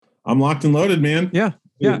I'm locked and loaded, man. Yeah.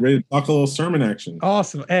 Yeah. Ready to talk a little sermon action.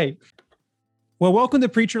 Awesome. Hey. Well, welcome to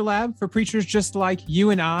Preacher Lab for preachers just like you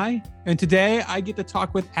and I. And today I get to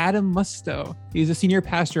talk with Adam Musto. He's a senior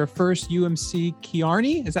pastor of First UMC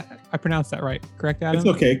Kearney. Is that, I pronounced that right? Correct, Adam? It's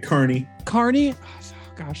okay. Kearney. Kearney? Oh,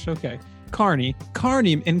 gosh, okay. Kearney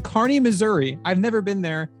in Kearney, Missouri. I've never been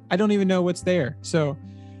there. I don't even know what's there. So,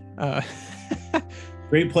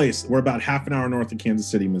 great place. We're about half an hour north of Kansas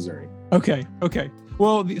City, Missouri. Okay.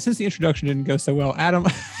 Well, since the introduction didn't go so well, Adam,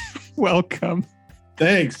 welcome.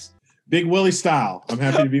 Thanks. Big Willie style. I'm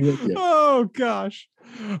happy to be with you. Oh, gosh.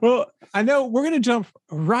 Well, I know we're going to jump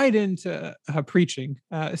right into preaching.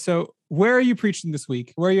 So where are you preaching this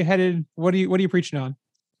week? Where are you headed? What are you preaching on?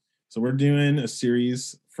 So we're doing a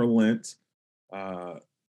series for Lent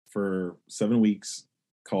for 7 weeks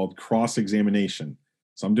called Cross-Examination.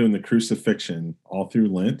 So I'm doing the crucifixion all through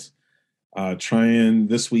Lent. Trying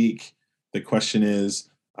this week, the question is,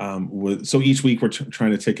 so each week we're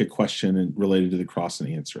trying to take a question and related to the cross and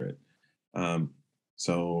answer it.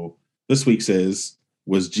 So this week's is,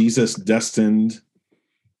 was Jesus destined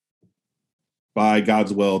by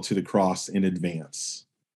God's will to the cross in advance?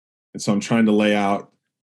 And so I'm trying to lay out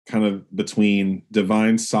kind of between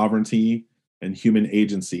divine sovereignty and human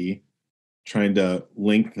agency, trying to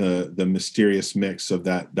link the mysterious mix of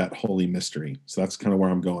that holy mystery. So that's kind of where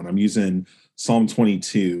I'm going. I'm using Psalm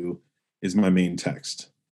 22 is my main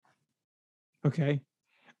text. Okay.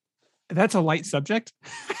 That's a light subject.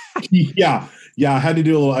 Yeah. I had to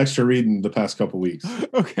do a little extra reading the past couple of weeks.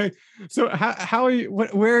 Okay. So how are you,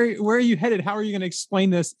 where are you headed? How are you going to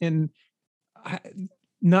explain this in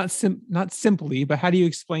not simply, but how do you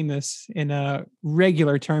explain this in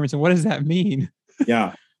regular terms? And what does that mean?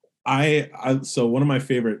 Yeah. So one of my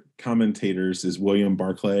favorite commentators is William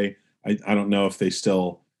Barclay. I don't know if they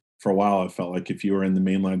still, for a while, it felt like if you were in the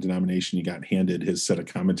mainline denomination, you got handed his set of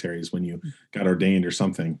commentaries when you got ordained or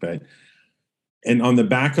something. And on the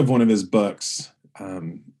back of one of his books,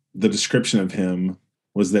 the description of him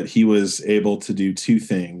was that he was able to do two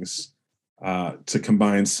things, to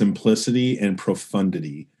combine simplicity and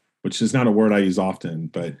profundity, which is not a word I use often,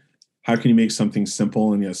 but how can you make something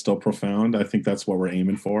simple and yet still profound? I think that's what we're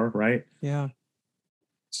aiming for, right? Yeah.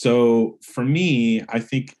 So for me, I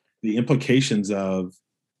think the implications of,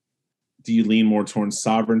 do you lean more towards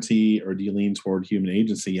sovereignty or do you lean toward human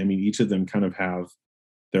agency? I mean, each of them kind of have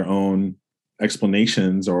their own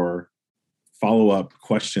explanations or follow-up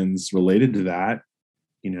questions related to that.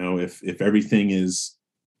 You know, if everything is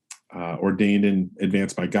ordained in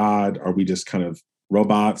advance by God, are we just kind of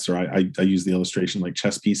robots? Or I use the illustration like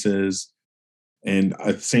chess pieces. And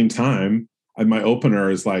at the same time, my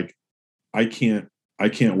opener is like, I can't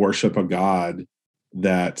worship a God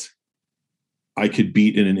that I could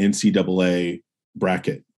beat in an NCAA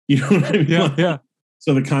bracket. You know what I mean? Yeah.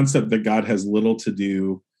 So the concept that God has little to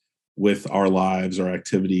do with our lives or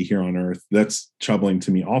activity here on earth, that's troubling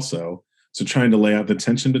to me also. So trying to lay out the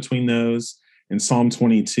tension between those. In Psalm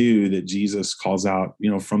 22 that Jesus calls out,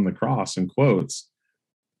 from the cross and quotes,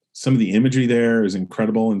 some of the imagery there is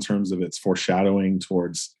incredible in terms of its foreshadowing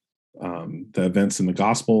towards the events in the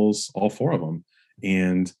Gospels, all four of them.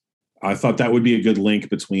 And I thought that would be a good link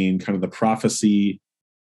between kind of the prophecy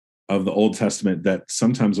of the Old Testament that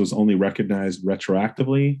sometimes was only recognized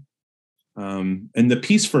retroactively, and the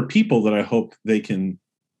peace for people that I hope they can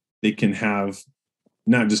have,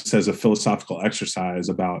 not just as a philosophical exercise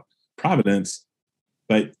about providence,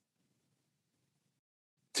 but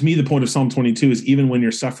to me, the point of Psalm 22 is even when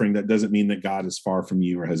you're suffering, that doesn't mean that God is far from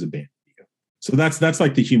you or has abandoned you. So that's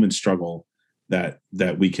like the human struggle that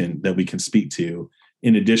we can speak to,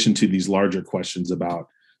 in addition to these larger questions about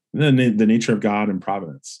the nature of God and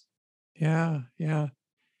providence. Yeah. So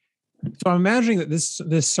I'm imagining that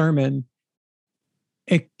this sermon,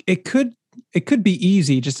 it could be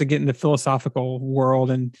easy just to get in the philosophical world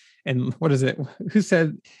and what is it? Who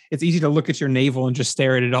said it's easy to look at your navel and just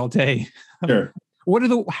stare at it all day? Sure. What are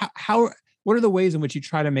the ways in which you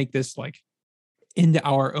try to make this like into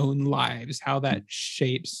our own lives? How that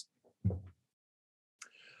shapes?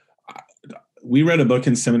 We read a book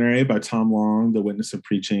in seminary by Tom Long, The Witness of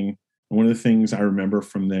Preaching. And one of the things I remember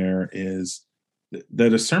from there is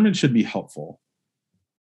that a sermon should be helpful.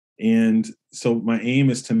 And so my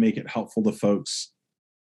aim is to make it helpful to folks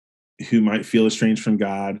who might feel estranged from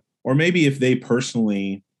God, or maybe if they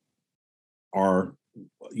personally are,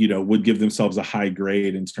 would give themselves a high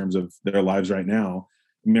grade in terms of their lives right now.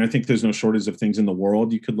 I mean, I think there's no shortage of things in the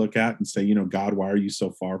world you could look at and say, God, why are you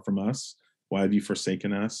so far from us? Why have you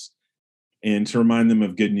forsaken us? And to remind them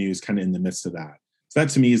of good news kind of in the midst of that. So that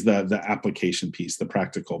to me is the application piece, the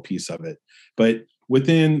practical piece of it. But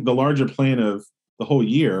within the larger plan of the whole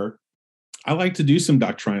year, I like to do some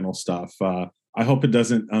doctrinal stuff. I hope it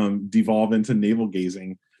doesn't devolve into navel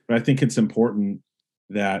gazing, but I think it's important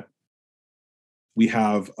that we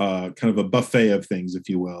have kind of a buffet of things, if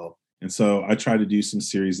you will. And so I try to do some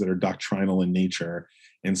series that are doctrinal in nature,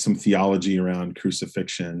 and some theology around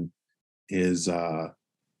crucifixion is I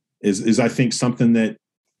think something that,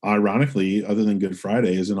 ironically, other than Good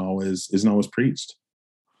Friday, isn't always preached.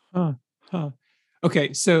 Huh.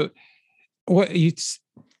 Okay, so what you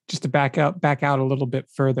just to back out a little bit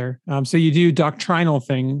further. So you do doctrinal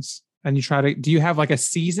things, and you try to. Do you have like a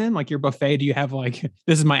season, like your buffet? Do you have like,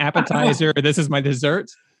 this is my appetizer, or this is my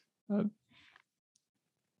dessert?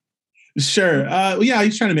 Sure. Yeah,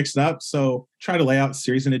 he's trying to mix it up. So try to lay out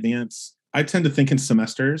series in advance. I tend to think in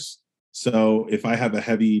semesters. So if I have a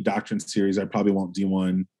heavy doctrine series, I probably won't do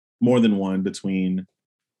more than one between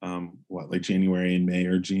like January and May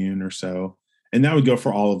or June or so. And that would go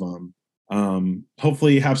for all of them.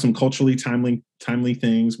 Hopefully have some culturally timely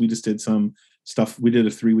things. We just did some stuff. We did a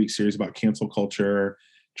 3-week series about cancel culture,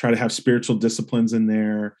 try to have spiritual disciplines in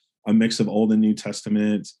there, a mix of Old and New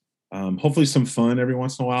Testament. Hopefully some fun every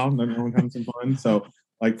once in a while. Everyone having some fun. So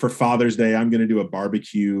like for Father's Day, I'm going to do a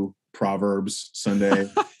barbecue Proverbs Sunday.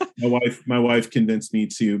 My wife convinced me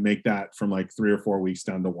to make that from like 3 or 4 weeks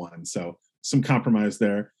down to 1. So some compromise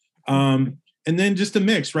there. And then just a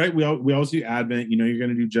mix, right? We always do Advent. You're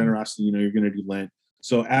going to do generosity. You're going to do Lent.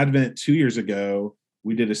 So Advent 2 years ago,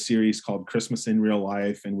 we did a series called Christmas in Real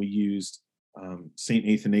Life, and we used Saint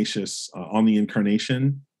Athanasius on the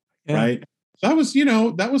Incarnation, right? So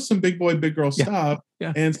that was some big boy, big girl stuff.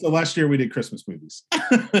 Yeah. And so last year we did Christmas movies.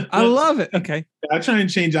 I love it. Okay. I try and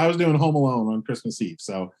change. I was doing Home Alone on Christmas Eve.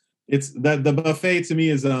 So it's that the buffet to me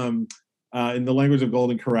is in the language of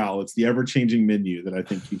Golden Corral, it's the ever-changing menu that I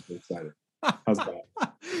think keeps me excited. How's that?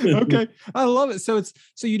 Okay. I love it. So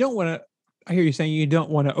you don't want to, I hear you saying you don't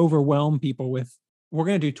want to overwhelm people with, we're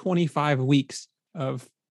going to do 25 weeks of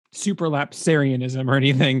superlapsarianism or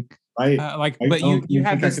anything. Right. But you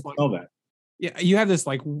have this like, yeah, you have this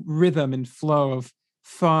like rhythm and flow of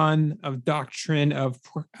fun, of doctrine, of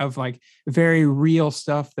like very real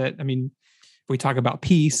stuff that, I mean, if we talk about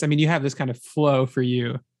peace, I mean, you have this kind of flow for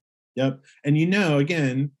you. Yep. And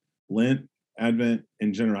again, Lent, Advent,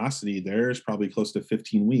 and generosity, there's probably close to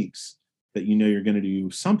 15 weeks that you're going to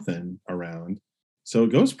do something around. So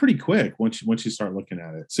it goes pretty quick once you start looking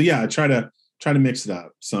at it. So yeah, I try to mix it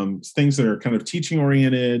up. Some things that are kind of teaching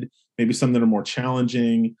oriented, maybe some that are more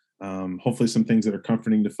challenging. Hopefully some things that are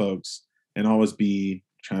comforting to folks, and always be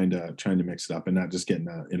trying to mix it up and not just get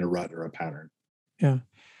in a rut or a pattern. Yeah.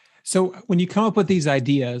 So when you come up with these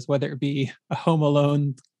ideas, whether it be a Home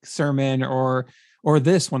Alone sermon or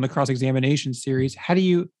this one, the cross-examination series, how do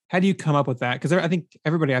you come up with that? Because I think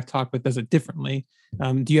everybody I've talked with does it differently.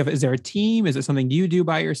 Is there a team? Is it something you do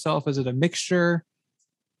by yourself? Is it a mixture?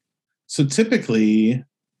 So typically,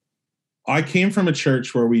 I came from a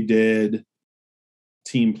church where we did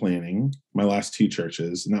team planning, my last 2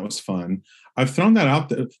 churches, and that was fun. I've thrown that out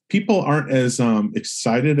there. People aren't as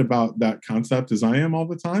excited about that concept as I am all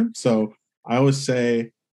the time. So I always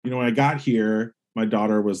say, when I got here, my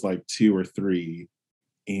daughter was like 2 or 3,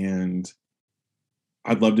 and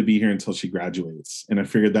I'd love to be here until she graduates. And I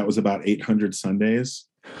figured that was about 800 Sundays.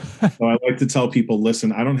 So I like to tell people,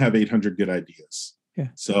 listen, I don't have 800 good ideas. Yeah.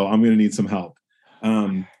 So I'm going to need some help.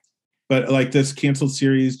 But like this canceled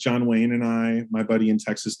series, John Wayne and I, my buddy in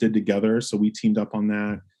Texas, did together. So we teamed up on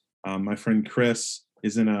that. My friend Chris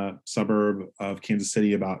is in a suburb of Kansas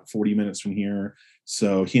City, about 40 minutes from here.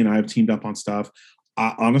 So he and I have teamed up on stuff.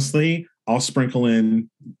 Honestly, I'll sprinkle in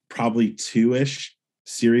probably 2-ish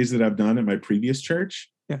series that I've done at my previous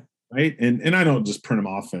church. Yeah. Right. And I don't just print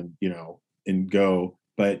them off and go,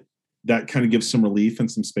 but that kind of gives some relief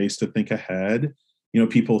and some space to think ahead.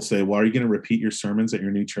 People say, well, are you going to repeat your sermons at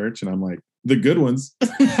your new church? And I'm like, the good ones.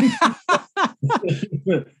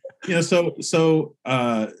 So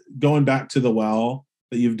going back to the well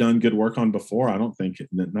that you've done good work on before, I don't think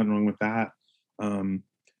nothing wrong with that. But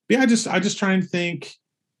yeah, I just try and think,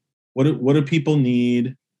 what do people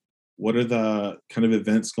need? What are the kind of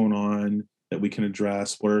events going on that we can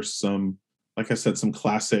address? What are some, like I said, some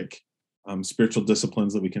classic spiritual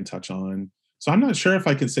disciplines that we can touch on? So I'm not sure if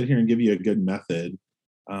I can sit here and give you a good method.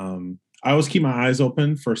 I always keep my eyes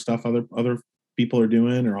open for stuff other people are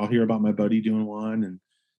doing, or I'll hear about my buddy doing one and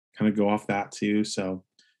kind of go off that too. So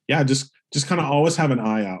yeah, just kind of always have an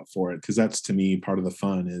eye out for it, because that's, to me, part of the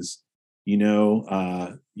fun is,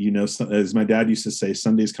 as my dad used to say,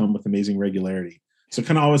 Sundays come with amazing regularity. So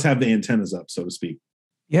kind of always have the antennas up, so to speak.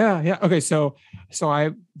 Yeah. Okay. So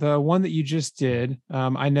the one that you just did,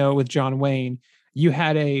 I know with John Wayne, you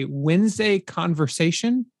had a Wednesday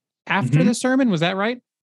conversation after the sermon. Was that right?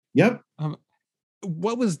 Yep.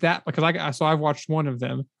 What was that? Because I've watched one of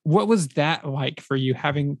them. What was that like for you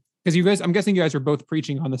having, because you guys, I'm guessing you guys are both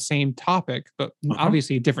preaching on the same topic, but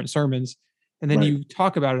obviously different sermons. And then you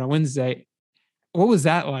talk about it on Wednesday. What was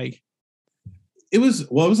that like? It was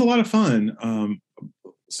a lot of fun.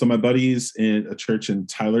 So my buddies in a church in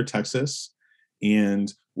Tyler, Texas,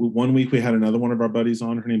 and one week we had another one of our buddies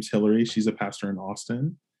on. Her name's Hillary. She's a pastor in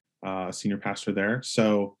Austin, senior pastor there.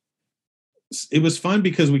 So it was fun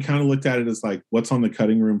because we kind of looked at it as like, what's on the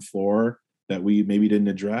cutting room floor that we maybe didn't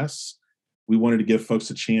address. We wanted to give folks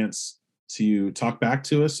a chance to talk back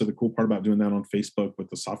to us. So the cool part about doing that on Facebook with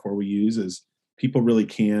the software we use is people really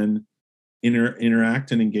can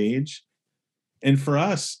interact and engage. And for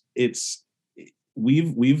us,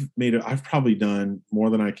 we've made it. I've probably done more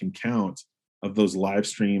than I can count of those live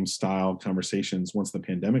stream style conversations once the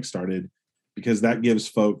pandemic started, because that gives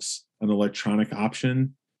folks an electronic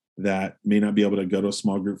option that may not be able to go to a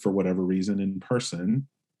small group for whatever reason in person.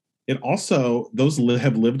 It also, those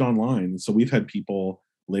have lived online. So we've had people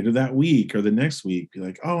later that week or the next week be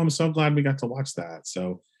like, oh, I'm so glad we got to watch that.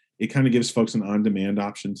 So it kind of gives folks an on-demand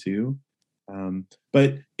option too.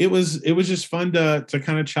 But it was just fun to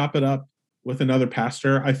kind of chop it up with another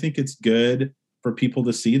pastor. I think it's good for people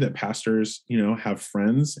to see that pastors, have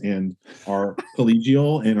friends and are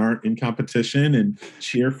collegial and aren't in competition and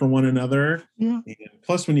cheer for one another. Yeah. And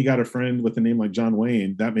plus, when you got a friend with a name like John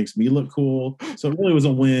Wayne, that makes me look cool. So it really was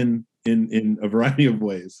a win in a variety of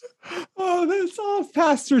ways. Oh, that's all.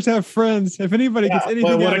 Pastors have friends. If anybody gets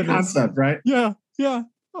anything what out a of concept, this, right? Yeah.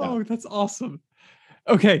 Oh, that's awesome.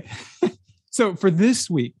 Okay. So for this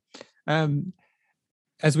week,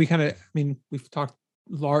 as we we've talked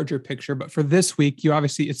larger picture, but for this week,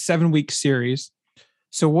 it's 7-week series.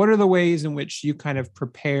 So what are the ways in which you kind of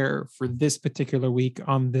prepare for this particular week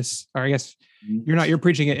on this, or I guess you're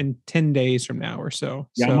preaching it in 10 days from now or so.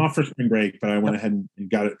 Yeah, so. I'm off for spring break, but I went ahead and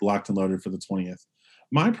got it locked and loaded for the 20th.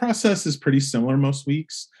 My process is pretty similar most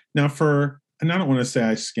weeks. Now and I don't want to say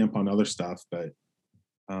I skimp on other stuff, but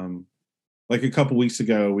like a couple weeks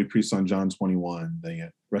ago, we preached on John 21,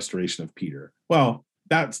 the restoration of Peter. Well,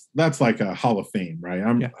 that's like a Hall of Fame,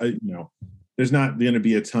 right? There's not going to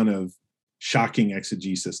be a ton of shocking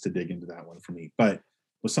exegesis to dig into that one for me. But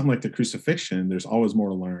with something like the crucifixion, there's always more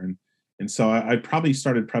to learn. And so I probably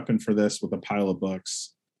started prepping for this with a pile of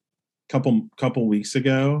books couple weeks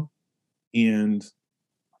ago, and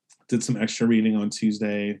did some extra reading on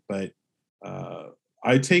Tuesday. But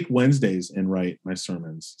I take Wednesdays and write my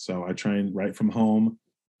sermons. So I try and write from home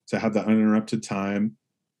to have that uninterrupted time.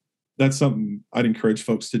 That's something I'd encourage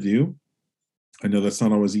folks to do. I know that's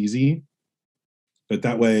not always easy, but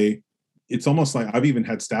that way it's almost like I've even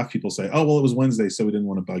had staff people say, oh, well, it was Wednesday, so we didn't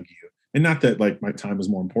want to bug you. And not that like my time is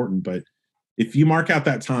more important, but if you mark out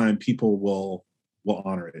that time, people will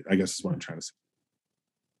honor it, I guess is what I'm trying to say.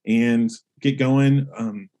 And get going.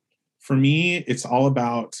 For me, it's all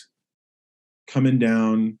about coming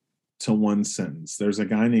down to one sentence. There's a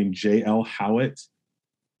guy named J.L. Howitt,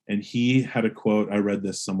 and he had a quote. I read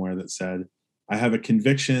this somewhere that said, I have a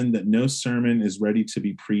conviction that no sermon is ready to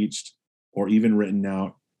be preached or even written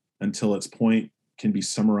out until its point can be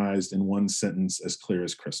summarized in one sentence as clear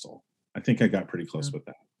as crystal. I think I got pretty close with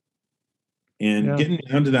that. And getting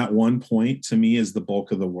down to that one point to me is the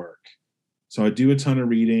bulk of the work. So I do a ton of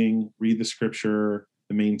reading, read the scripture,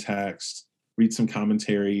 the main text, read some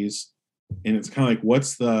commentaries. And it's kind of like,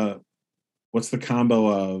 what's the combo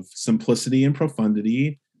of simplicity and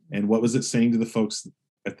profundity? And what was it saying to the folks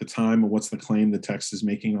at the time? And what's the claim the text is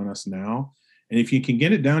making on us now? And if you can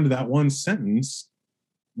get it down to that one sentence,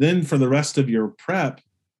 then for the rest of your prep,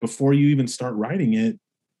 before you even start writing it,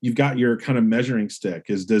 you've got your kind of measuring stick.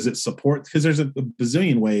 Does it support? Because there's a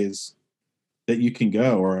bazillion ways that you can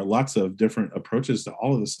go, or lots of different approaches to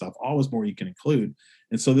all of this stuff, always more you can include.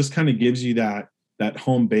 And so this kind of gives you that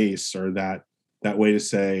home base, or that way to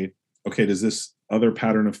say, okay, does this other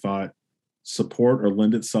pattern of thought support or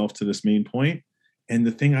lend itself to this main point? And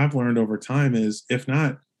the thing I've learned over time is, if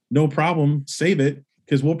not, no problem, save it,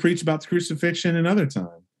 because we'll preach about the crucifixion another time.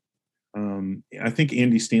 I think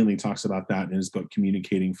Andy Stanley talks about that in his book,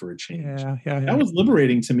 Communicating for a Change. Yeah. That was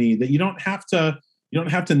liberating to me, that you don't have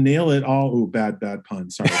to nail it all. Oh, bad pun.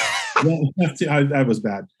 Sorry. That was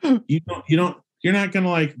bad. You're not going to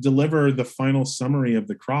like deliver the final summary of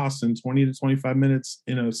the cross in 20 to 25 minutes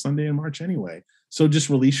in a Sunday in March anyway. So just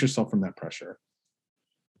release yourself from that pressure.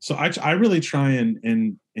 So I really try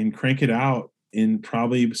and crank it out in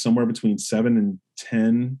probably somewhere between 7 and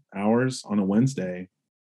 10 hours on a Wednesday.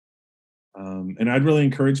 And I'd really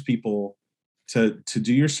encourage people to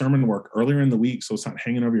do your sermon work earlier in the week so it's not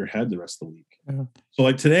hanging over your head the rest of the week. Yeah. So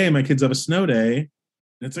like today, my kids have a snow day, and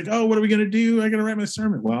it's like, oh, what are we gonna do? I gotta write my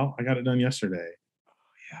sermon. Well, I got it done yesterday.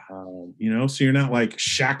 So you're not like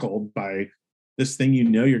shackled by this thing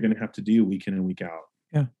you're gonna have to do week in and week out.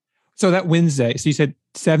 Yeah. So that Wednesday, so you said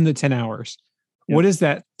 7 to 10 hours. Yep. What is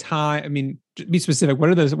that time? I mean, be specific.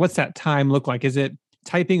 What's that time look like? Is it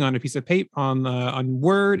typing on a piece of paper on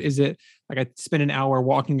Word? Is it like I spend an hour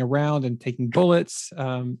walking around and taking bullets?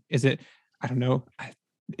 Is it, I don't know,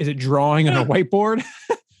 is it drawing on a whiteboard?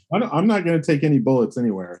 I'm not going to take any bullets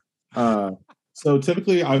anywhere. So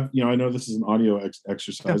typically I know this is an audio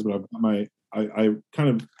exercise, but I've got I kind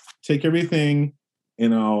of take everything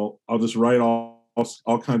and I'll just write all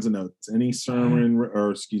kinds of notes, any sermon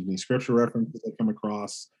or scripture references I come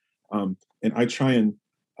across. And I try and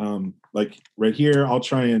like right here, I'll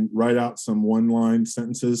try and write out some one-line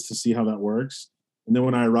sentences to see how that works. And then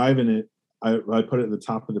when I arrive in it, I put it at the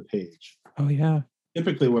top of the page. Oh yeah.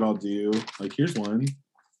 Typically what I'll do, like here's one.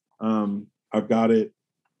 I've got it,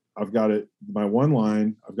 my one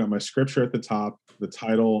line, I've got my scripture at the top, the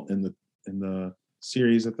title and the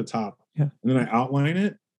series at the top. Yeah. And then I outline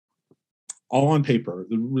it all on paper.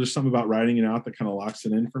 There's something about writing it out that kind of locks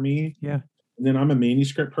it in for me. Yeah. And then I'm a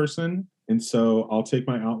manuscript person. And so I'll take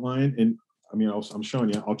my outline and I'm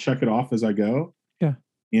showing you, I'll check it off as I go. Yeah.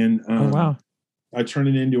 And oh, wow. I turn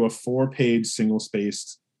it into a 4-page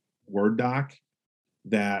single-spaced Word doc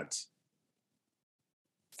that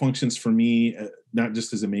functions for me, not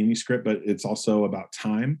just as a manuscript, but it's also about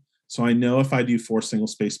time. So I know if I do 4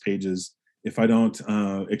 single-spaced pages, if I don't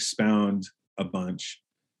expound a bunch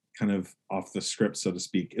kind of off the script, so to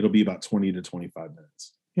speak, it'll be about 20 to 25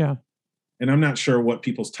 minutes. Yeah. And I'm not sure what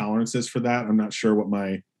people's tolerance is for that. I'm not sure what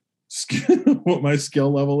my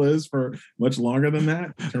skill level is for much longer than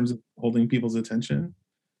that in terms of holding people's attention.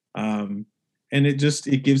 And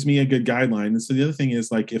it gives me a good guideline. And so the other thing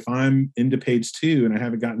is, like, if I'm into page 2 and I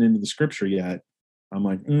haven't gotten into the scripture yet, I'm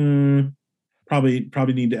like,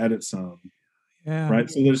 probably need to edit some. Yeah. Right.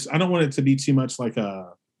 So I don't want it to be too much like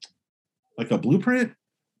a blueprint,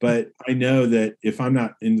 but I know that if I'm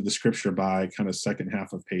not into the scripture by kind of second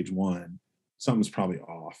half of page 1, something's probably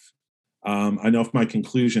off. I know if my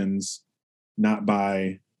conclusion's not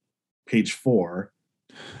by page 4,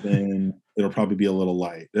 then it'll probably be a little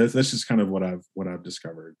light. That's just kind of what I've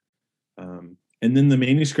discovered. And then the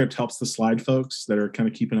manuscript helps the slide folks that are kind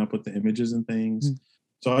of keeping up with the images and things.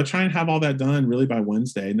 So I try and have all that done really by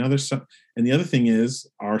Wednesday. Now and the other thing is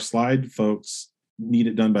our slide folks need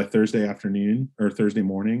it done by Thursday afternoon or Thursday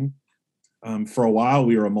morning. For a while,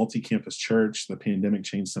 we were a multi-campus church. The pandemic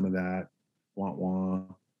changed some of that. Wah, wah.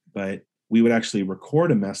 But we would actually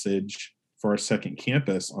record a message for our second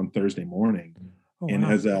campus on Thursday morning. Oh, and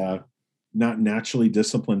wow. As a not naturally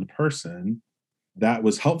disciplined person, that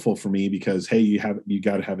was helpful for me because, hey, you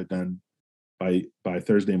got to have it done by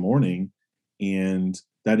Thursday morning. And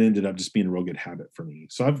that ended up just being a real good habit for me.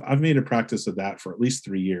 So I've made a practice of that for at least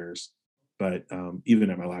 3 years. But even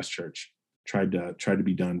at my last church, tried to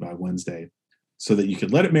be done by Wednesday so that you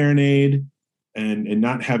could let it marinate and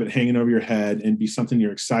not have it hanging over your head and be something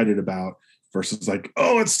you're excited about versus like,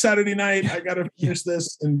 oh, it's Saturday night, I got to finish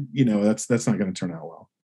this. And that's not going to turn out well.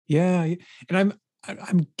 Yeah. And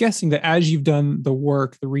I'm guessing that as you've done the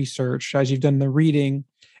work, the research, as you've done the reading,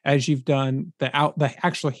 as you've done the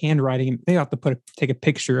actual handwriting, they have to take a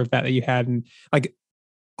picture of that you had. And like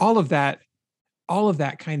all of that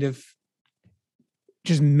kind of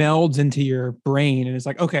just melds into your brain. And it's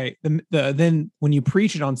like, okay, then when you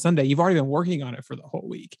preach it on Sunday, you've already been working on it for the whole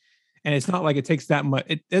week. And it's not like it takes that much.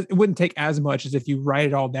 It wouldn't take as much as if you write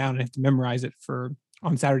it all down and have to memorize it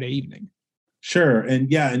on Saturday evening. Sure.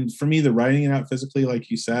 And yeah. And for me, the writing it out physically, like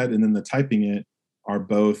you said, and then the typing it are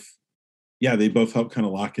both, they both help kind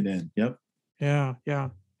of lock it in. Yep. Yeah. Yeah.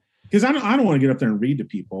 Because I don't want to get up there and read to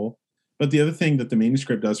people. But the other thing that the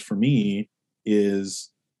manuscript does for me is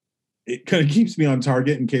it kind of keeps me on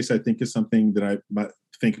target in case I think of something that I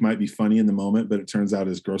think might be funny in the moment, but it turns out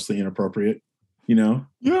is grossly inappropriate. Yeah.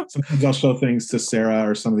 Sometimes I'll show things to Sarah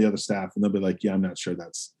or some of the other staff and they'll be like, yeah, I'm not sure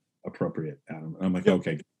that's appropriate, Adam. And I'm like,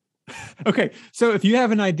 okay. Okay. So if you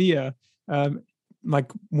have an idea,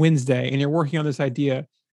 like Wednesday, and you're working on this idea,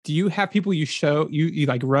 do you have people you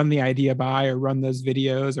like run the idea by or run those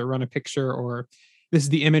videos or run a picture or this is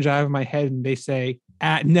the image I have in my head and they say,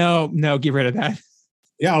 no, get rid of that.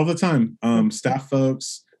 Yeah, all the time. Staff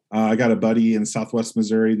folks. I got a buddy in Southwest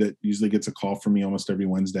Missouri that usually gets a call from me almost every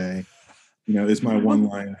Wednesday. Is my one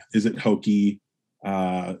line, is it hokey?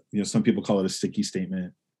 Some people call it a sticky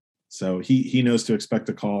statement. So he knows to expect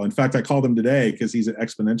a call. In fact, I called him today because he's at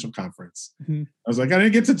Exponential Conference. I was like, I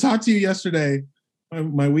didn't get to talk to you yesterday.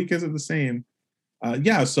 My week isn't the same.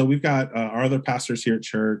 So we've got our other pastors here at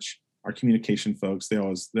church, our communication folks. They're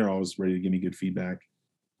always ready to give me good feedback.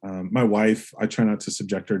 My wife, I try not to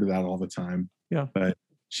subject her to that all the time. Yeah. But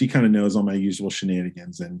she kind of knows all my usual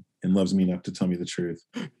shenanigans and loves me enough to tell me the truth.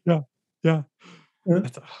 Yeah. Yeah.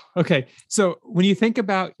 Okay. So when you think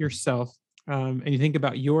about yourself and you think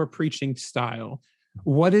about your preaching style,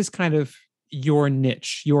 what is kind of your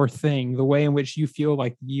niche, your thing, the way in which you feel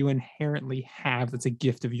like you inherently have that's a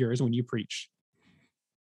gift of yours when you preach?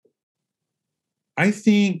 I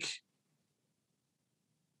think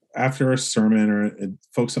after a sermon or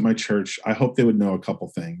folks at my church, I hope they would know a couple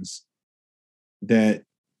things. That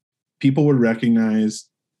people would recognize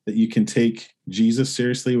that you can take Jesus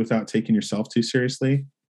seriously without taking yourself too seriously.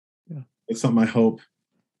 Yeah. It's something I hope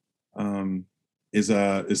is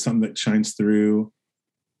something that shines through.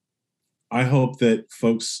 I hope that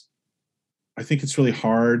folks, I think it's really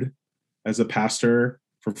hard as a pastor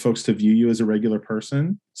for folks to view you as a regular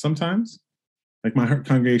person sometimes. Like my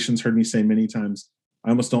congregation's heard me say many times, I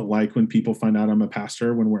almost don't like when people find out I'm a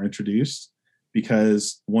pastor when we're introduced,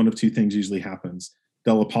 because one of two things usually happens.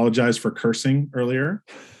 They'll apologize for cursing earlier,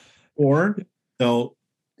 or they'll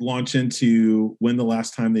launch into when the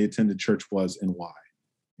last time they attended church was and why.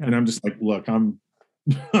 Yeah. And I'm just like, look, I'm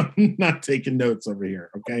not taking notes over here.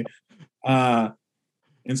 Okay.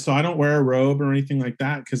 And so I don't wear a robe or anything like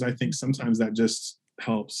that, because I think sometimes that just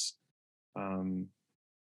helps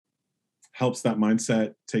that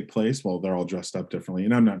mindset take place. Well, they're all dressed up differently.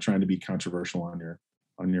 And I'm not trying to be controversial on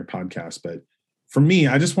your podcast, but for me,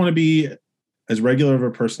 I just want to be as regular of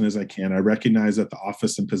a person as I can. I recognize that the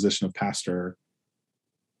office and position of pastor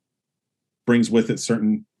brings with it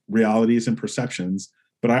certain realities and perceptions,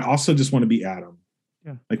 but I also just want to be Adam.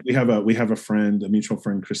 Yeah. Like we have a friend, a mutual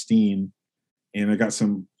friend, Christine, and I got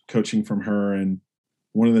some coaching from her. And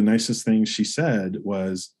one of the nicest things she said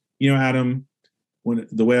was, Adam, when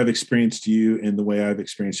the way I've experienced you and the way I've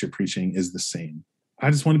experienced your preaching is the same.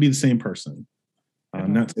 I just want to be the same person.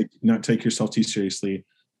 Not take yourself too seriously.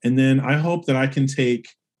 And then I hope that I can take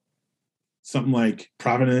something like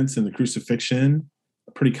providence and the crucifixion,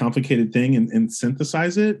 a pretty complicated thing, and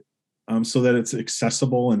synthesize it so that it's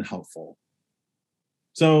accessible and helpful.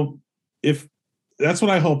 So if that's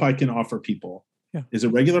what I hope I can offer people, is a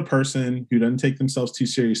regular person who doesn't take themselves too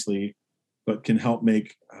seriously, but can help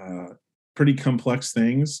make pretty complex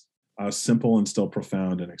things simple and still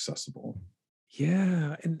profound and accessible.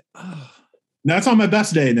 Yeah. And that's on my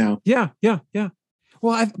best day now. Yeah.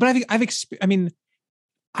 Well,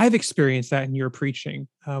 I've experienced that in your preaching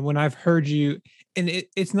when I've heard you, and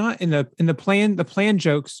it's not in the plan. The plan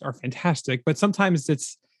jokes are fantastic, but sometimes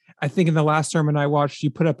I think in the last sermon I watched, you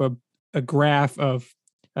put up a graph of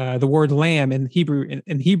the word lamb in Hebrew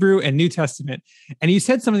and New Testament, and you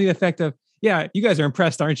said something to the effect of, "Yeah, you guys are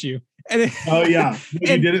impressed, aren't you?" And oh yeah, what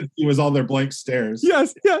you didn't see was all their blank stares.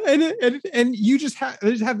 Yes, yeah, and you just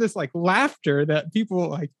have this like laughter that people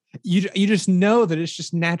like. You just know that it's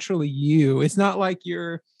just naturally you. It's not like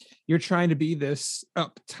you're trying to be this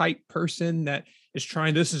uptight person that is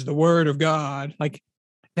trying. This is the word of God. Like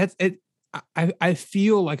that's it. I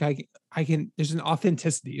feel like I can. There's an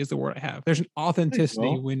authenticity is the word I have. There's an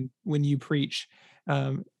authenticity when you preach.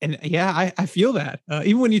 And yeah, I feel that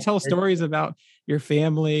even when you tell stories about your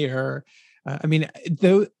family or,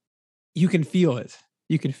 though you can feel it.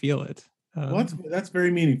 You can feel it. Well, that's very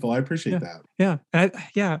meaningful. I appreciate that. Yeah.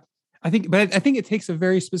 I think it takes a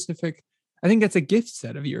very specific, I think that's a gift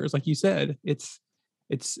set of yours. Like you said, it's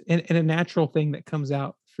in a natural thing that comes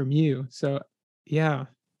out from you. So yeah.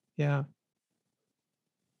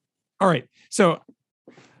 All right. So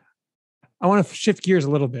I want to shift gears a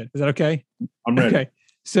little bit. Is that okay? I'm ready. Okay.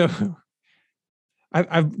 So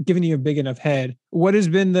I've given you a big enough head. What has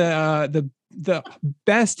been the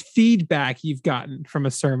best feedback you've gotten from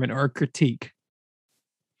a sermon or a critique?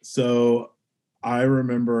 So I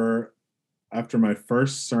remember after my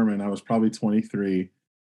first sermon, I was probably 23,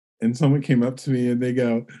 and someone came up to me and they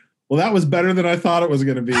go, "Well, that was better than I thought it was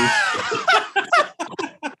going to be."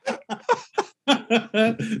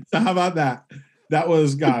 So how about that? That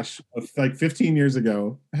was, like 15 years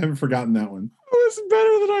ago. I haven't forgotten that one. It was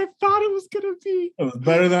better than I thought it was going to be. It was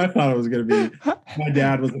better than I thought it was going to be. My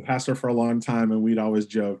dad was a pastor for a long time, and we'd always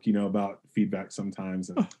joke, about feedback sometimes.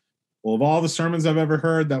 And well, of all the sermons I've ever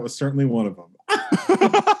heard, that was certainly one of them.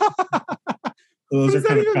 So those what does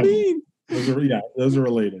that even mean? Those are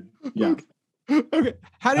related. Yeah. Okay.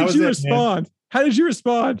 How did you respond? How did you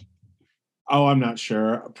respond? Oh, I'm not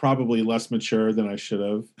sure. Probably less mature than I should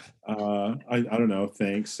have. I don't know.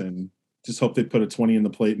 Thanks, and just hope they put a 20 in the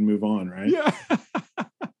plate and move on. Right.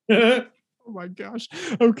 Yeah. Oh my gosh.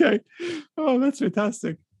 Okay. Oh, that's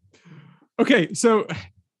fantastic. Okay, so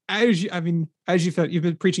as you felt, you've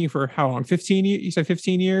been preaching for how long? 15 years? You said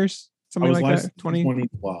 15 years, I something was like that. licensed in 20.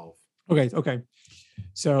 2012. Okay, okay.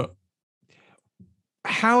 So,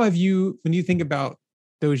 how have you, when you think about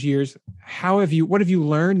those years, what have you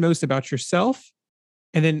learned most about yourself?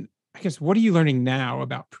 And then, I guess, what are you learning now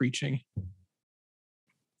about preaching?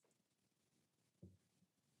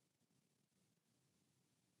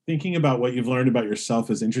 Thinking about what you've learned about yourself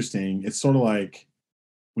is interesting. It's sort of like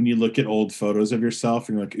when you look at old photos of yourself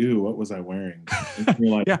and you're like, ooh, what was I wearing? And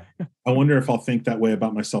you're like, Yeah. I wonder if I'll think that way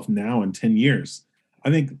about myself now in 10 years. I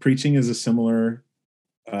think preaching is a similar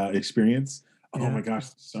experience. Oh Yeah. my gosh.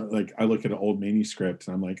 So, like I look at an old manuscript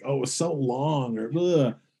and I'm like, oh, it was so long or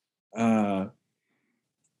ugh. Uh,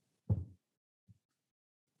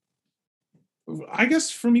 I guess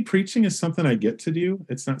for me, preaching is something I get to do.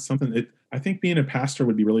 It's not something I think being a pastor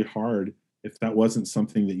would be really hard if that wasn't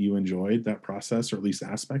something that you enjoyed, that process, or at least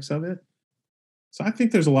aspects of it. So I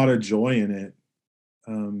think there's a lot of joy in it.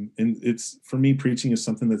 And it's for me, preaching is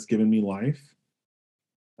something that's given me life.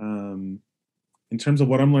 Um, in terms of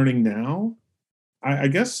what I'm learning now, I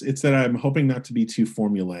guess it's that I'm hoping not to be too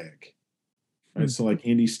formulaic. Right. Hmm. So like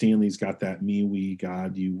Andy Stanley's got that me, we,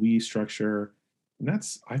 God, you, we structure. And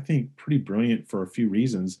that's, I think, pretty brilliant for a few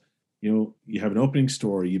reasons. You know, you have an opening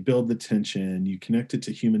story, you build the tension, you connect it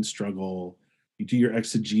to human struggle, you do your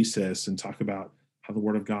exegesis and talk about how the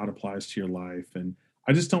word of God applies to your life. And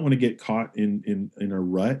I just don't want to get caught in a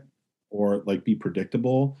rut or like be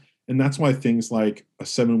predictable. And that's why things like a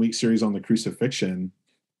 7-week series on the crucifixion,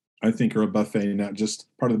 I think are a buffet, not just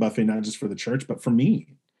part of the buffet, not just for the church, but for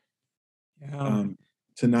me, Yeah. um,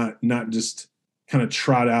 to not just kind of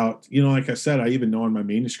trot out. You know, like I said, I even know in my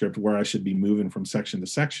manuscript where I should be moving from section to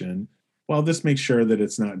section. Well, this makes sure that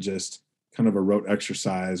it's not just kind of a rote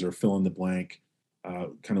exercise or fill in the blank,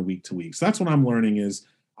 kind of week to week. So that's what I'm learning is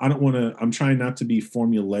I don't want to. I'm trying not to be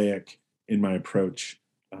formulaic in my approach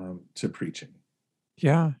to preaching.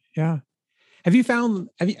 Yeah. Yeah. Have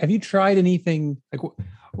you tried anything like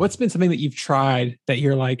what's been something that you've tried that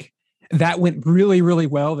you're like that went really, really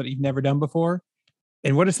well that you've never done before?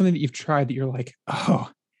 And what is something that you've tried that you're like, oh,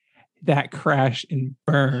 that crashed and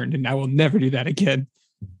burned, and I will never do that again?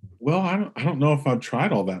 Well, I don't know if I've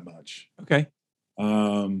tried all that much. Okay.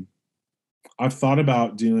 Um, I've thought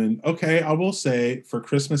about doing, okay, I will say for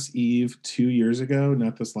Christmas Eve 2 years ago,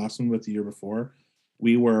 not this last one, but the year before,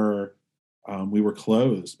 we were we were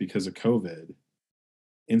closed because of COVID.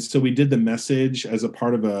 And so we did the message as a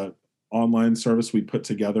part of a online service we put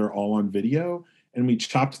together all on video. And we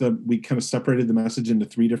kind of separated the message into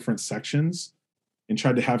 3 different sections and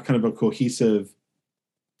tried to have kind of a cohesive,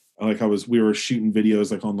 like we were shooting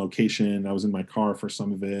videos like on location. I was in my car for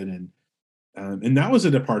some of it. And that was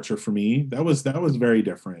a departure for me. That was very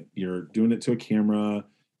different. You're doing it to a camera.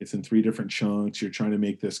 It's in 3 different chunks. You're trying to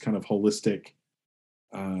make this kind of holistic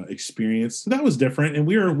experience. So that was different, and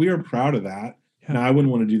we were proud of that. Yeah. Now I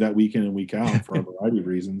wouldn't want to do that week in and week out for a variety of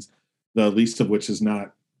reasons. The least of which is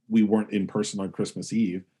not we weren't in person on Christmas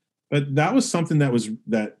Eve, but that was something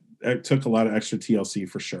that it took a lot of extra TLC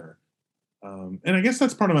for sure. And I guess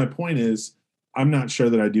that's part of my point is I'm not sure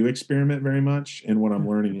that I do experiment very much, and what I'm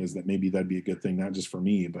learning is that maybe that'd be a good thing, not just for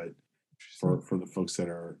me, but for the folks that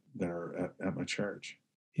are at my church.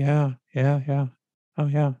 Yeah. Yeah. Yeah. Oh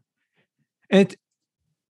yeah. And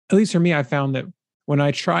at least for me, I found that when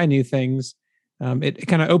I try new things, it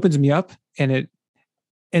kind of opens me up, and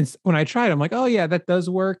when I tried, I'm like, oh yeah, that does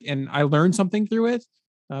work, and I learned something through it.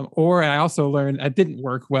 Or I also learned that didn't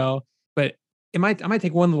work well, but I might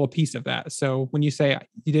take one little piece of that. So when you say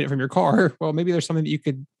you did it from your car, well, maybe there's something that you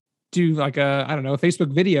could do, like I don't know, a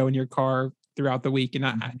Facebook video in your car throughout the week, and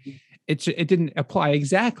it didn't apply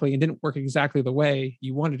exactly and didn't work exactly the way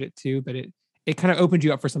you wanted it to, but it kind of opened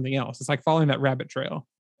you up for something else. It's like following that rabbit trail.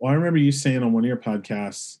 Well, I remember you saying on one of your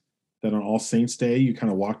podcasts that on All Saints Day you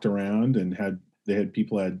kind of walked around and had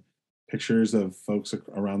people had pictures of folks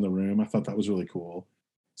around the room. I thought that was really cool.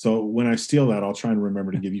 So when I steal that, I'll try and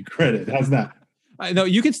remember to give you credit. How's that? I know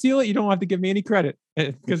you can steal it. You don't have to give me any credit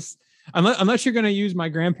because unless you're going to use my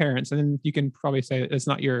grandparents, and then you can probably say it's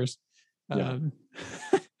not yours. Yeah.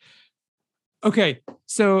 Okay,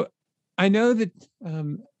 so I know that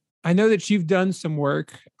I know that you've done some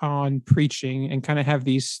work on preaching and kind of have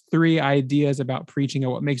these 3 ideas about preaching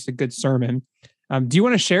and what makes a good sermon. Do you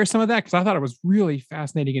want to share some of that? Because I thought it was really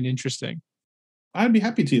fascinating and interesting. I'd be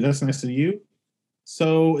happy to. That's nice of you.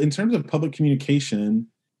 So in terms of public communication,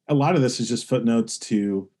 a lot of this is just footnotes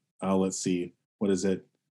to, let's see, what is it?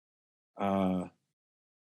 Uh,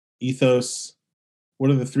 ethos. What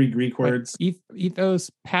are the three Greek Like words? ethos,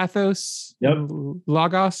 pathos, Yep.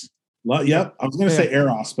 logos. Yep. I was going to say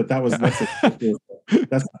eros, but that's not the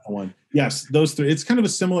one. Yes, those three. It's kind of a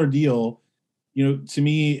similar deal, to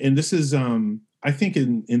me. And this is, I think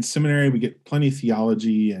in seminary we get plenty of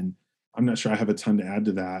theology, and I'm not sure I have a ton to add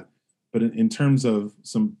to that. But in terms of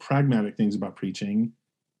some pragmatic things about preaching,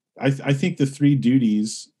 I think the three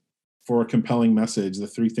duties for a compelling message, the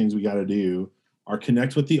three things we got to do, are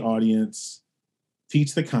connect with the audience,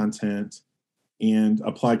 teach the content, and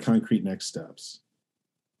apply concrete next steps.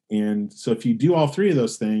 And so if you do all three of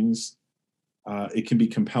those things, it can be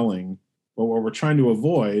compelling. But what we're trying to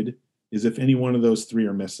avoid is if any one of those three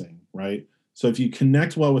are missing, right? So if you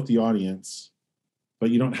connect well with the audience, but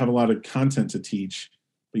you don't have a lot of content to teach,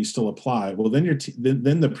 but you still apply, well, then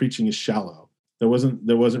then the preaching is shallow. There wasn't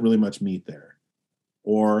really much meat there.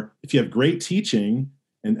 Or if you have great teaching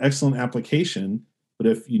and excellent application, but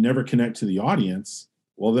if you never connect to the audience,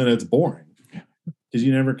 well, then it's boring because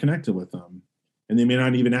you never connected with them. And they may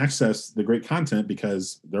not even access the great content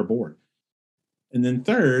because they're bored. And then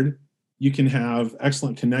third, you can have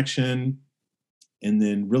excellent connection and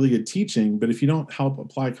then really good teaching, but if you don't help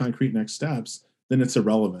apply concrete next steps, then it's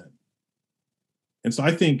irrelevant. And so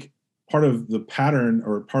I think part of the pattern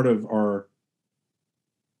or part of our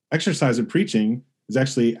exercise in preaching is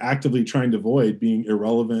actually actively trying to avoid being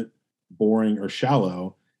irrelevant, boring, or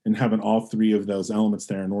shallow, and having all three of those elements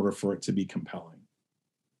there in order for it to be compelling.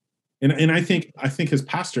 And I think as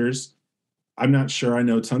pastors, I'm not sure I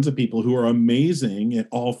know tons of people who are amazing at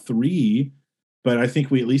all three, but I think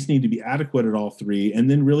we at least need to be adequate at all three, and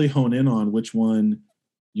then really hone in on which one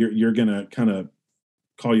you're going to kind of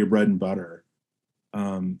call your bread and butter.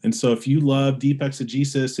 And so if you love deep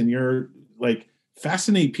exegesis and you're like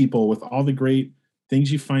fascinate people with all the great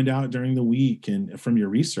things you find out during the week and from your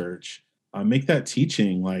research, make that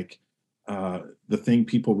teaching like the thing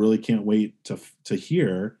people really can't wait to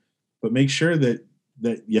hear, but make sure that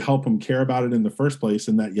you help them care about it in the first place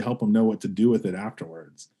and that you help them know what to do with it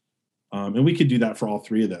afterwards. And we could do that for all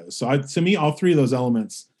three of those. So to me, all three of those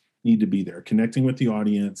elements need to be there: connecting with the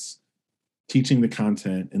audience, teaching the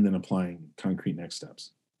content, and then applying concrete next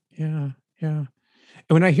steps. Yeah. And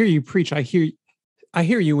when I hear you preach, I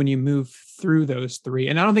hear you when you move through those three.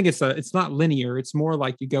 And I don't think it's not linear. It's more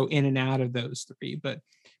like you go in and out of those three. But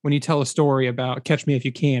when you tell a story about Catch Me If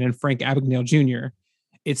You Can and Frank Abagnale Jr.,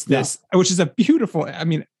 it's this, which is a beautiful, I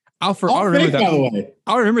mean, I'll remember that. By the way.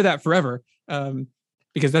 I'll remember that forever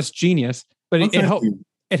because that's genius. But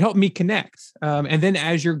it helped me connect. And then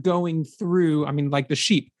as you're going through, I mean, like the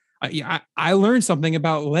sheep, I learned something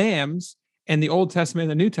about lambs and the Old Testament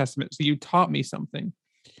and the New Testament. So you taught me something.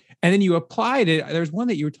 And then you applied it. There's one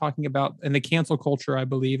that you were talking about in the cancel culture, I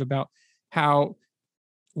believe, about how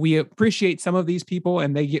we appreciate some of these people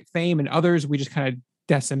and they get fame, and others we just kind of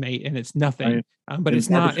decimate and it's nothing. Right. But it's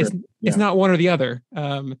not one or the other.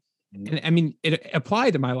 And I mean, it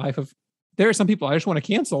applied to my life. There are some people I just want to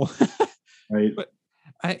cancel. Right. But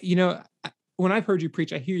when I've heard you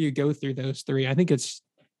preach, I hear you go through those three. I think it's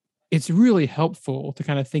really helpful to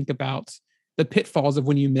kind of think about the pitfalls of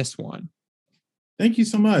when you miss one. Thank you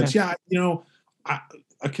so much. Yeah.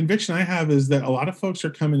 A conviction I have is that a lot of folks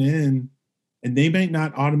are coming in and they may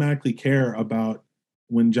not automatically care about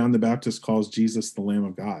when John the Baptist calls Jesus the Lamb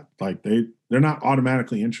of God. Like they're not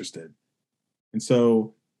automatically interested. And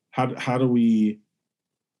so how do we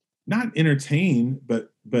not entertain,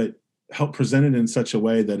 but help present it in such a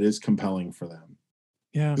way that is compelling for them?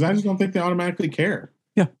 Yeah. Because I just don't think they automatically care.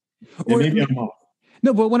 Yeah. Or maybe I'm off.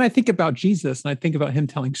 No, but when I think about Jesus and I think about him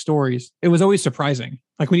telling stories, it was always surprising.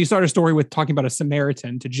 Like when you start a story with talking about a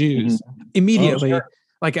Samaritan to Jews, immediately,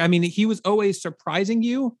 like, I mean, he was always surprising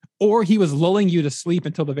you, or he was lulling you to sleep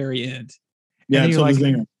until the very end. Yeah, until the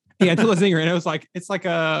zinger. Yeah, until the zinger. And it was like, it's like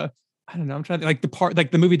I don't know, I'm trying to like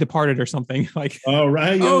the movie Departed or something. Like, oh,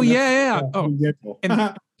 right. Yeah. Oh,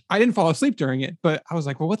 and I didn't fall asleep during it, but I was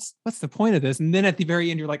like, well, what's the point of this? And then at the very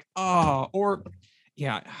end, you're like,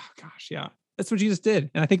 yeah. That's what Jesus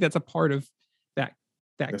did. And I think that's a part of that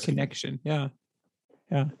connection. Yeah.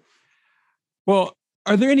 Well,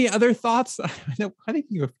 are there any other thoughts? I think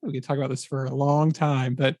we could talk about this for a long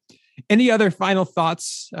time, but any other final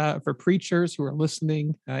thoughts for preachers who are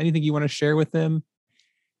listening? Anything you want to share with them?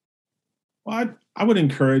 Well, I would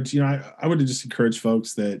encourage, I would just encourage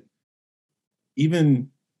folks that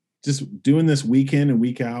even just doing this week in and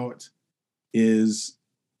week out is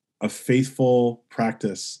a faithful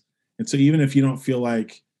practice. And so even if you don't feel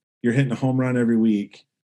like you're hitting a home run every week,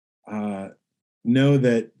 know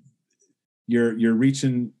that you're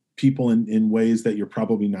reaching people in ways that you're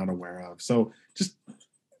probably not aware of. So just,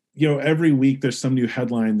 every week there's some new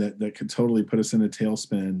headline that could totally put us in a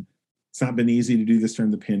tailspin. It's not been easy to do this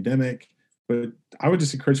during the pandemic, but I would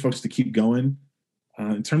just encourage folks to keep going.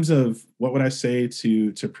 In terms of what would I say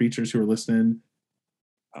to preachers who are listening,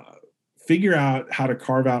 figure out how to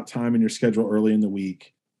carve out time in your schedule early in the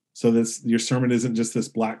week so that your sermon isn't just this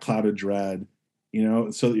black cloud of dread,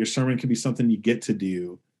 so that your sermon can be something you get to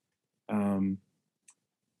do.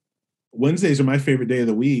 Wednesdays are my favorite day of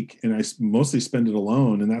the week, and I mostly spend it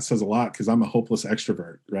alone, and that says a lot because I'm a hopeless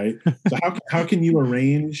extrovert, right? So how can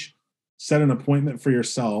you set an appointment for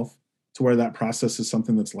yourself to where that process is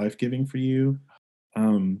something that's life-giving for you?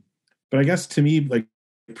 But I guess to me, like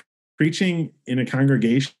preaching in a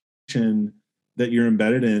congregation that you're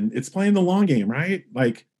embedded in, it's playing the long game, right?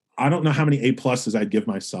 Like, I don't know how many A+ I'd give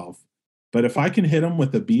myself, but if I can hit them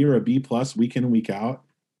with a B or a B+ week in and week out,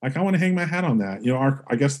 like, I want to hang my hat on that.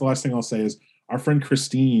 I guess the last thing I'll say is our friend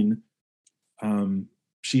Christine,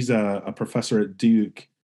 she's a professor at Duke,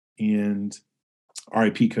 and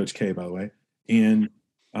RIP Coach K, by the way. And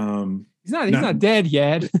he's not dead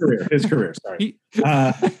yet. His career, sorry.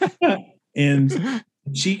 And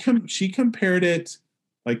she compared it,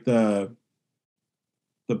 like the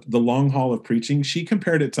long haul of preaching. She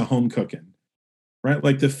compared it to home cooking, right?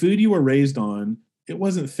 Like the food you were raised on, it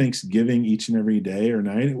wasn't Thanksgiving each and every day or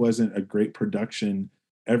night. It wasn't a great production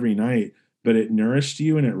every night, but it nourished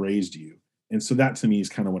you and it raised you. And so that to me is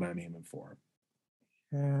kind of what I'm aiming for.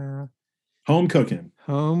 Yeah. Home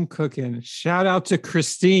cooking. Shout out to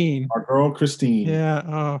Christine. Our girl, Christine. Yeah.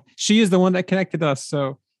 Oh, she is the one that connected us.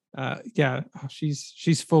 So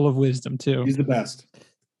she's full of wisdom too. She's the best.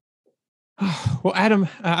 Well, Adam,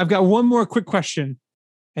 I've got one more quick question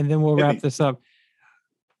and then we'll wrap this up.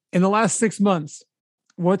 In the last 6 months,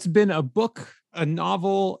 what's been a book, a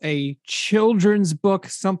novel, a children's book,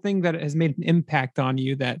 something that has made an impact on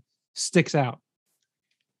you that sticks out?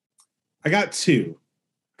 I got 2.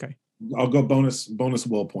 Okay. I'll go bonus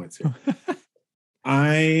Will points here.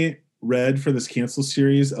 I read for this Cancel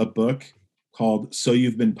series a book called So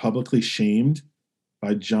You've Been Publicly Shamed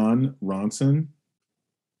by Jon Ronson,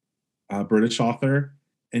 a British author.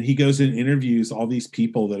 And he goes and interviews all these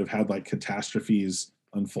people that have had like catastrophes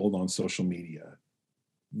unfold on social media.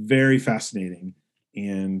 Very fascinating.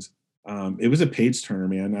 And it was a page turner,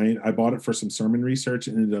 man. I bought it for some sermon research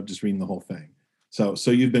and ended up just reading the whole thing. So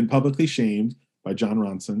You've Been Publicly Shamed by Jon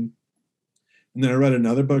Ronson. And then I read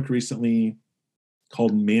another book recently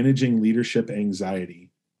called Managing Leadership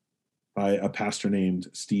Anxiety by a pastor named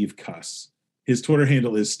Steve Cuss. His Twitter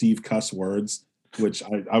handle is Steve Cuss Words, which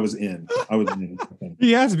I was in.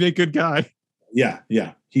 He has to be a good guy. Yeah.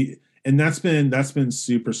 And that's been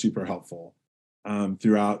super, super helpful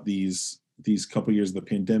throughout these couple years of the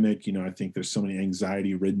pandemic. I think there's so many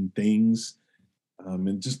anxiety-ridden things,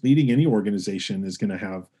 and just leading any organization is going to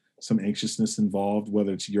have some anxiousness involved,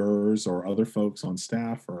 whether it's yours or other folks on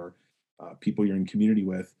staff or people you're in community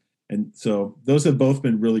with. And so those have both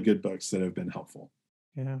been really good books that have been helpful.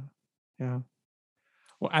 Yeah.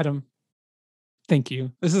 Well, Adam, thank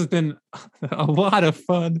you. This has been a lot of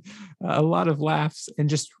fun, a lot of laughs, and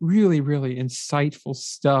just really, really insightful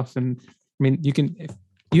stuff. And I mean, if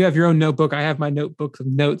you have your own notebook, I have my notebook of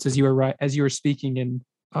notes as you were speaking. And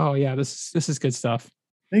oh yeah, this is good stuff.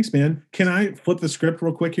 Thanks, man. Can I flip the script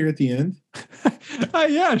real quick here at the end?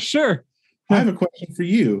 Yeah, sure. I have a question for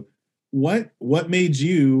you. What made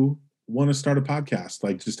you want to start a podcast?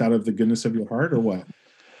 Like just out of the goodness of your heart, or what?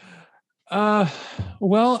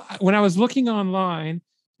 Well, when I was looking online,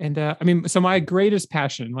 and so my greatest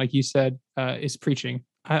passion, like you said, is preaching.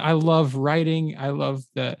 I love writing. I love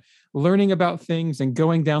the learning about things and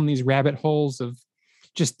going down these rabbit holes of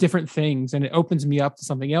just different things. And it opens me up to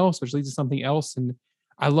something else, which leads to something else. And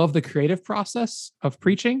I love the creative process of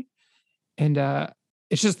preaching. And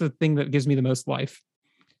it's just the thing that gives me the most life.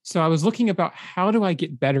 So I was looking about, how do I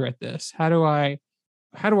get better at this? How do I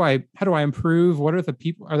improve? What are the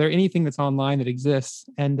people? Are there anything that's online that exists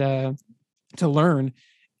and to learn?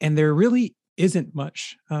 And there really isn't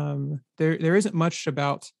much. There isn't much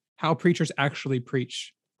about how preachers actually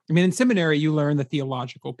preach. I mean, in seminary, you learn the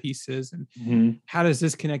theological pieces and how does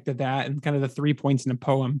this connect to that, and kind of the 3 points in a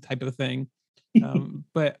poem type of thing.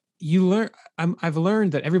 But you learn. I've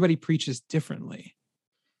learned that everybody preaches differently.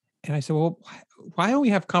 And I said, well, why don't we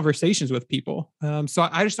have conversations with people? So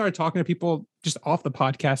I just started talking to people just off the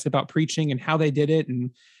podcast about preaching and how they did it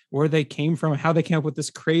and where they came from, and how they came up with this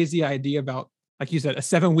crazy idea about, like you said, a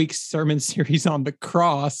 7-week sermon series on the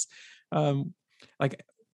cross.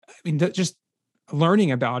 Just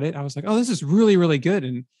learning about it, I was like, oh, this is really, really good.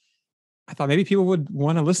 And I thought maybe people would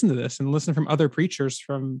want to listen to this and listen from other preachers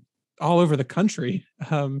from all over the country.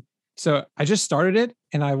 So I just started it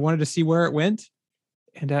and I wanted to see where it went.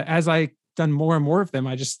 And as I done more and more of them,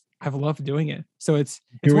 I've loved doing it. So it's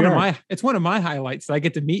one of my highlights. I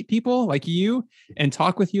get to meet people like you and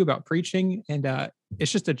talk with you about preaching. And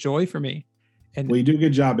it's just a joy for me. And well, you do a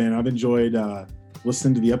good job, man. I've enjoyed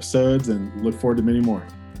listening to the episodes and look forward to many more.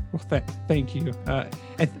 Well, thank you.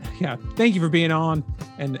 Thank you for being on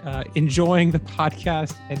and enjoying the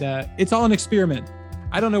podcast. And it's all an experiment.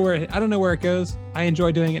 I don't know where it goes. I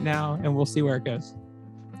enjoy doing it now, and we'll see where it goes.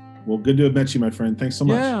 Well, good to have met you, my friend. Thanks so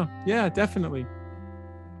much. Yeah, definitely.